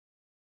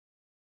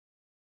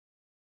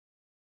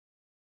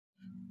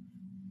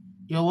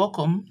You're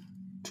welcome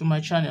to my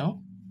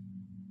channel.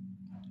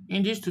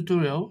 In this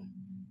tutorial,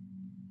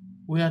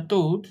 we are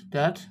told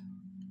that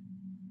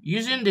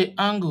using the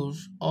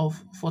angles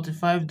of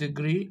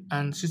 45°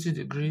 and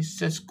 60°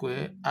 set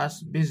square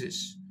as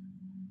bases,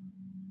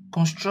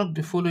 construct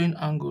the following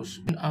angles.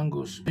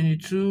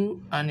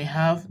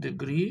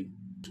 22.5°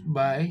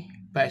 by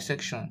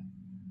bisection.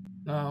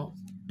 Now,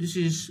 this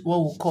is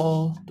what we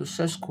call the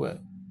set square.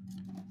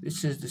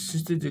 This is the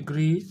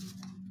 60°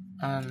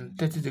 and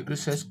 30°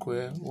 set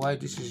square, while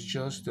this is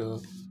just the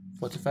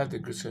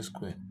 45° set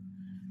square.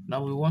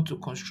 Now we want to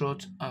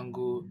construct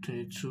angle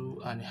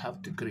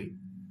 22.5°.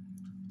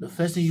 The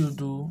first thing you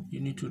do,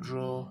 you need to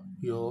draw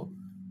your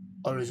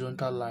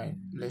horizontal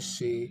line, let's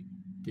say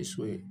this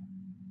way,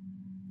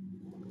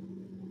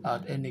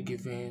 at any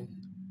given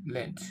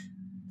length.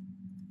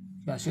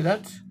 You can see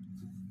that.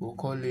 We'll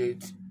call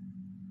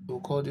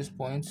this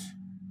point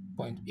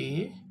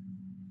A,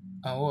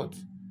 and what?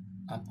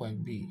 And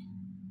point B.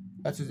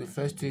 That is the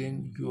first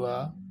thing you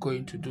are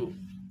going to do.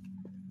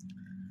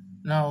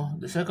 Now,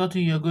 the second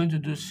thing you're going to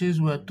do, since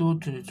we're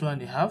told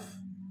 22.5,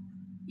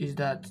 is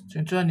that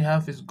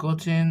 22.5 is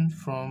gotten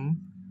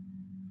from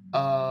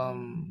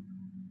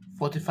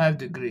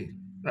 45°,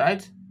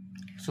 right?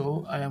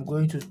 So I am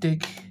going to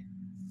take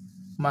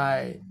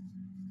my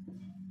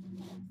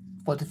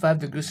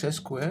 45° set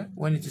square.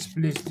 When it is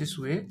placed this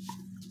way,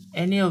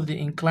 any of the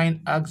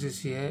inclined axis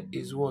here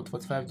is what?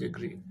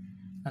 45°,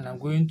 and I'm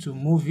going to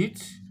move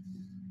it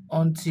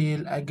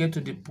until I get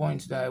to the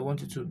point that I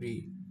want it to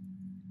be.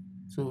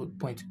 So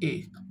point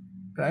A,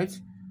 right?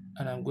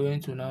 And I'm going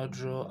to now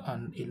draw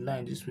a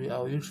line this way.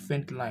 I'll use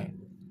faint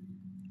line.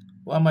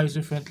 Why am I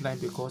using faint line?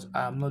 Because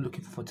I'm not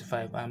looking for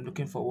 45. I'm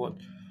looking for what?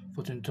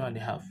 For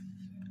 22.5.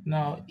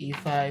 Now,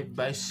 if I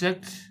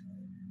bisect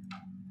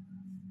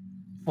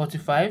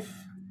 45,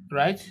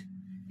 right,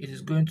 it is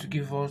going to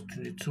give us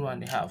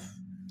 22.5.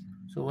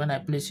 So when I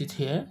place it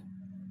here,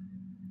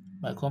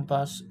 my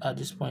compass at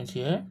this point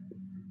here,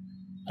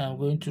 I'm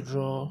going to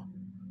draw.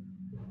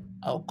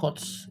 I'll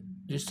cut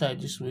this side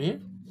this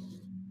way.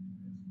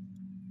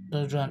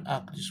 Just draw an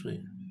arc this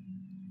way.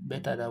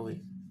 Better that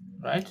way,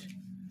 right?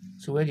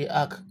 So where the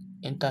arc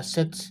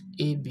intersects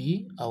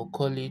AB, I'll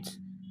call it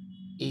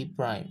A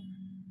prime.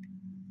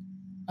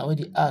 And where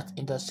the arc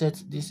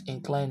intersects this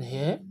incline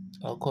here,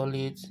 I'll call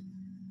it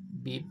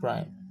B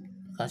prime.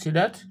 You can see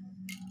that?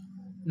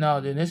 Now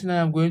the next thing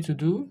I'm going to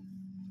do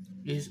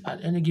is,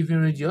 at any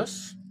given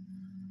radius,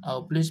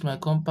 I'll place my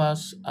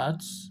compass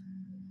at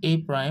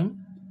A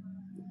prime.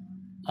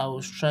 I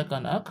will strike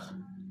an arc.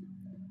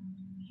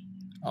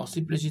 I'll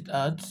still place it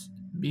at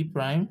B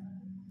prime.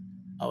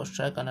 I'll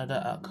strike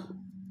another arc.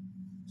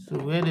 So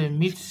where they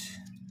meet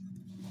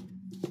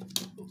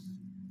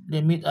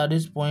at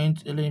this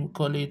point, let me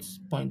call it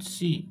point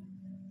C.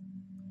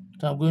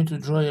 So I'm going to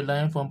draw a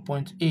line from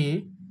point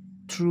A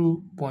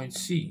through point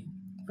C,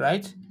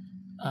 right?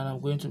 And I'm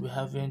going to be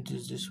having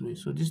this way.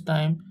 So this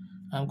time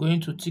I'm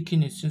going to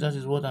thicken it, since that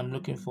is what I'm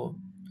looking for.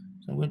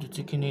 So I'm going to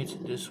thicken it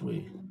this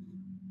way.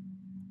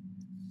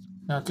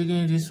 Now taking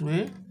it this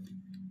way,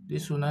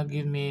 this will now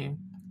give me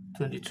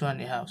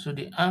 22.5. So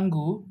the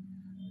angle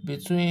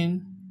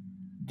between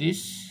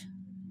this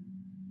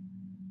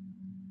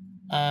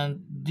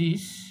and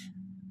this,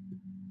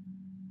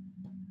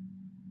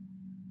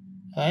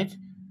 right,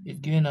 is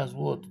given as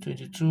what?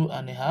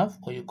 22.5,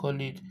 or you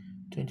call it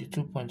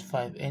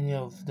 22.5, any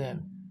of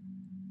them.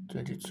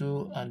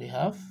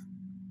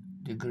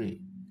 22.5°.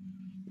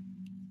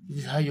 This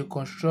is how you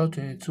construct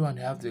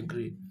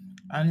 22.5°.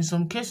 And in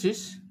some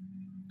cases,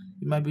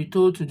 you might be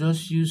told to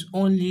just use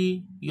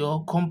only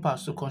your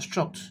compass to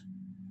construct,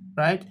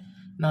 right?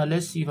 Now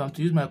let's see, if I'm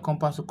to use my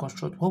compass to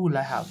construct, what will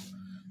I have?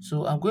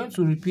 So I'm going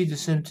to repeat the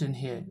same thing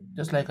here.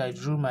 Just like I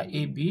drew my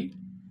AB,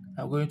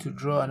 I'm going to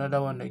draw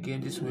another one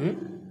again this way.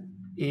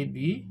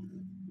 AB,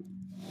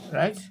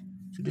 right?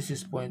 So this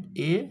is point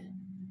A,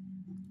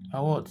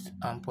 and what?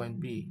 And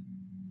point B.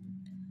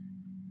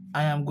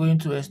 I am going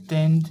to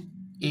extend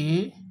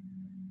A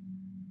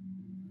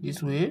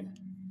this way.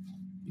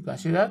 You can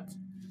see that.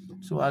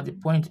 So at the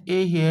point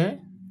A here,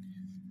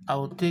 I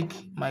will take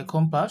my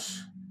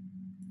compass.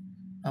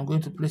 I'm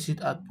going to place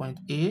it at point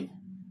A,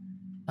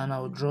 and I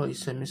will draw a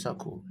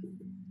semicircle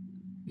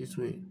this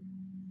way.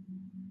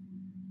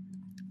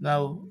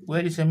 Now,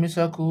 where the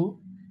semicircle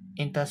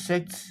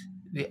intersects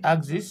the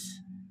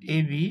axis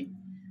AB,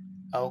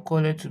 I'll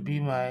call it to be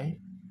my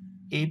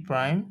A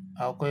prime.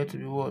 I'll call it to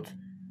be what?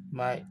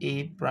 My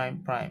A prime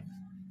prime.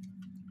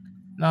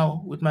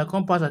 Now, with my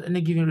compass at any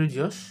given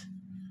radius,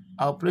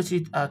 I'll place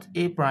it at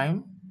A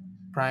prime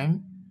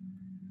prime,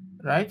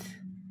 right?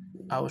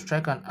 I will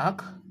strike an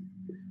arc.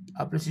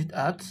 I'll place it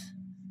at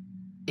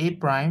A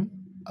prime.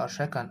 I'll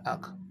strike an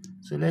arc.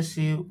 So let's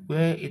see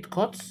where it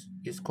cuts.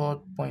 It's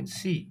called point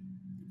C.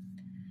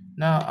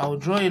 Now I'll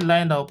draw a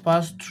line that will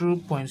pass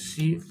through point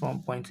C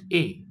from point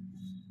A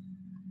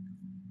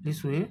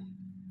this way.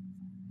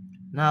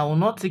 Now I will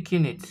not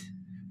thicken it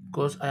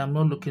because I am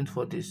not looking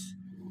for this.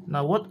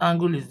 Now what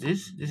angle is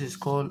this? This is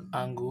called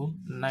angle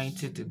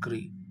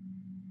 90°.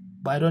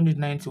 but I don't need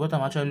 90. What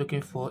I'm actually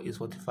looking for is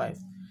 45.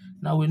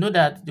 Now we know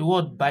that the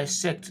word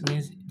bisect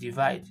means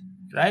divide,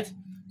 right?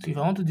 So if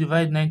I want to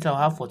divide 90, I'll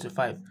have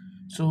 45.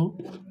 So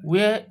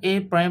where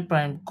A prime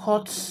prime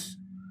cuts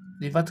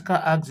the vertical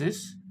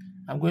axis,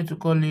 I'm going to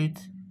call it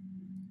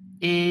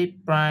A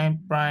prime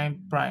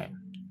prime prime,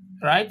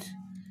 right?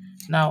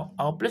 Now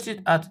I'll place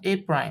it at A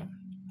prime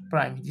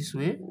prime this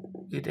way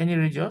with any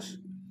radius.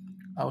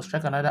 I'll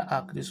strike another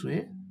arc this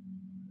way,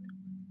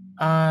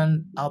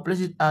 and I'll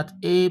place it at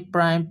A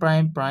prime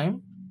prime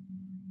prime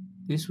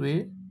this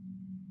way,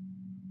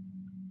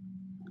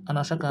 and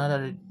I'll strike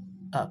another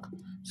arc.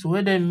 So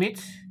where they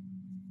meet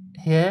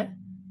here,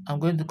 I'm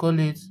going to call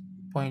it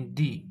point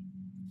D.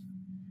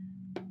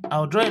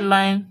 I'll draw a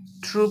line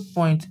through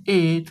point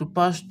A to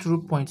pass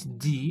through point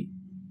D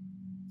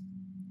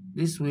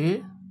this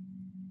way.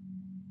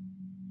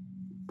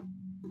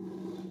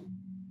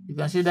 You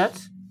can see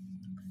that.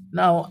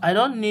 Now I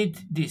don't need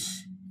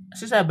this.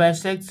 Since I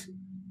bisect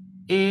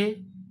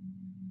A,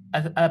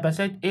 I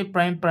bisect A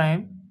prime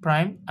prime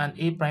prime and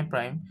A prime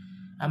prime,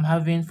 I'm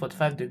having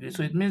 45 degrees.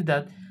 So it means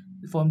that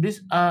from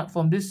this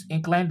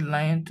inclined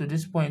line to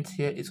this point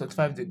here is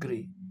 45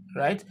 degrees,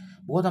 right?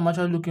 But what I'm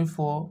actually looking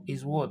for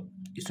is what?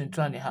 Is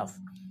 22.5.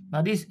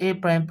 Now this is A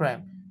prime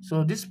prime.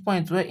 So this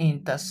point where it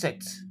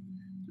intersects,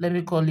 let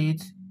me call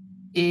it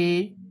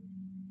A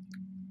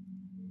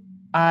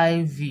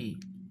IV,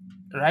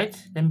 right?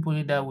 Let me put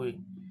it that way.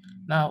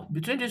 Now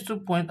between these 2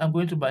 points, I'm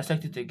going to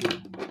bisect it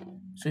again.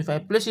 So if I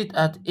place it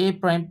at A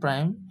prime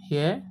prime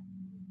here,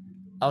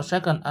 I'll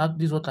strike an arc.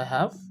 This is what I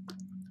have.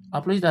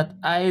 I'll place it at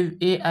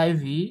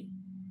AIV.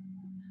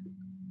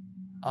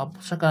 I'll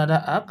strike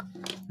another arc.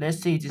 Let's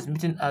say it is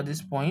meeting at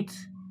this point,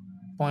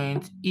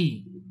 point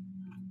E,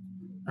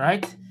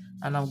 right?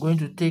 And I'm going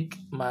to take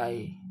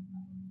my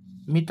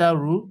meter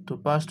rule to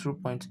pass through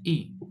point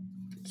E.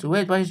 So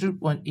where it passes through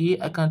point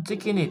E, I can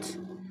take in it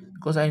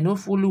because I know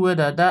fully well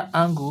that that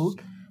angle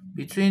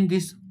between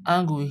this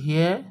angle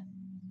here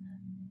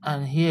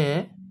and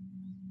here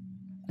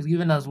is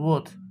given as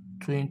what?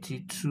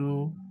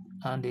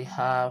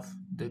 22.5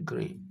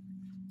 degrees,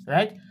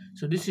 right?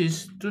 So this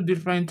is two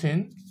different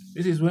things.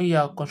 This is when you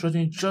are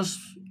constructing just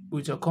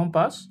with your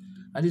compass,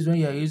 and this is when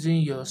you are using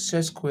your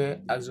set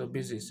square as your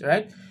basis,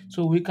 right?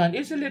 So we can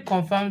easily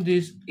confirm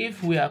this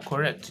if we are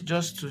correct,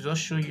 just to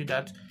show you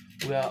that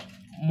we are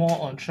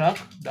more on track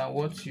than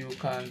what you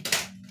can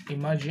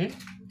imagine.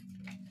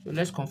 So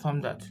let's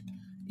confirm that.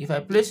 If I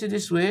place it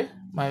this way,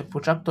 my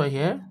protractor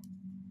here,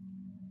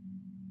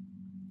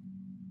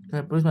 if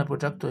I place my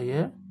protractor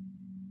here,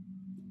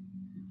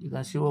 you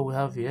can see what we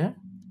have here.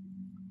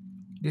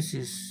 This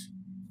is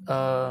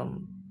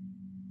 0,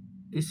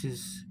 this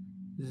is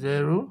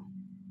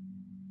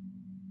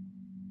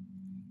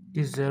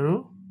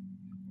 0,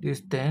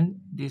 this 10,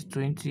 this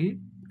 20,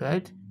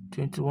 right?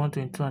 21,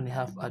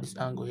 22.5 at this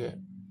angle here.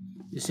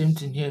 The same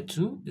thing here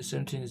too. The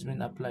same thing is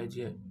being applied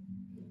here.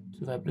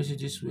 So if I place it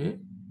this way,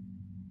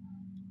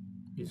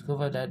 you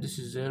discover that this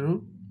is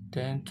 0,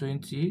 10,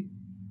 20,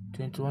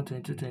 21,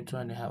 22,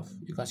 22.5.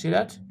 You can see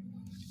that.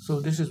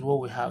 So this is what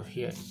we have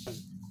here.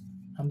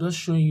 I'm just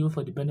showing you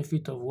for the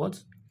benefit of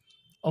what?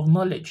 Of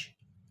knowledge.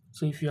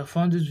 So if you have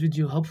found this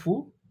video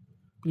helpful,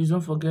 please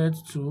don't forget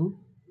to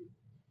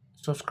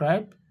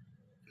subscribe,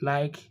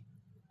 like,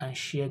 and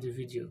share the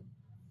video.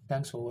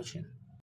 Thanks for watching.